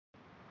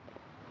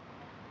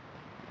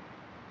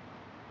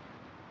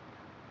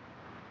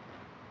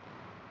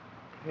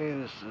Okay,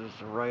 this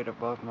is right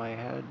above my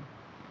head.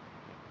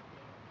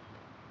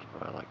 It's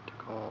what I like to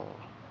call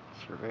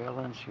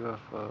surveillance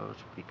UFOs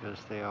because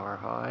they are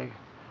high,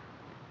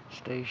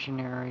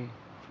 stationary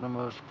for the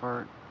most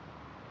part,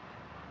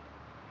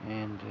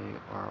 and they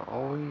are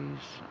always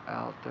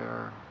out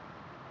there,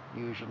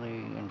 usually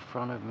in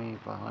front of me,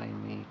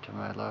 behind me, to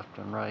my left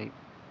and right.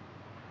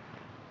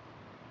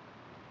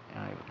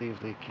 And I believe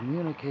they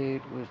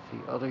communicate with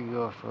the other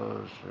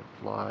UFOs that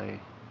fly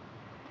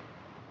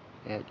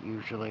at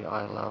usually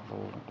eye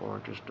level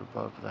or just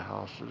above the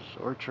houses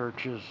or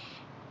churches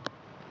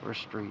or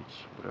streets,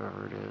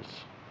 whatever it is.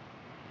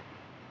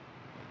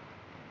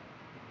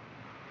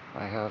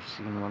 I have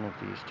seen one of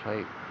these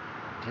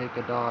take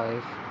a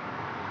dive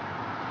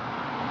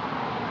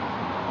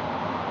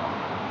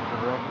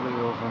directly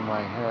over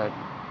my head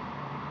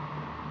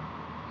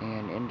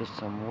and into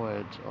some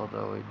woods,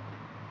 although it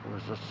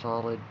was a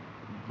solid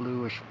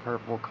bluish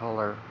purple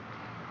color.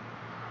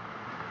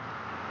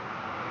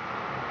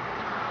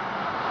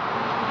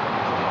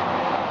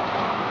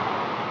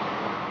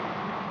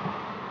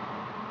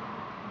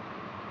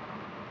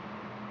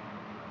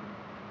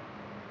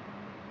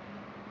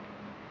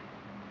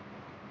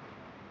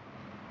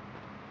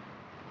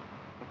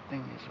 The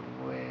thing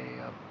is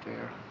way up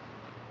there.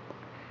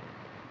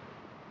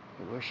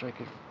 I wish I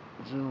could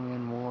zoom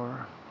in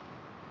more.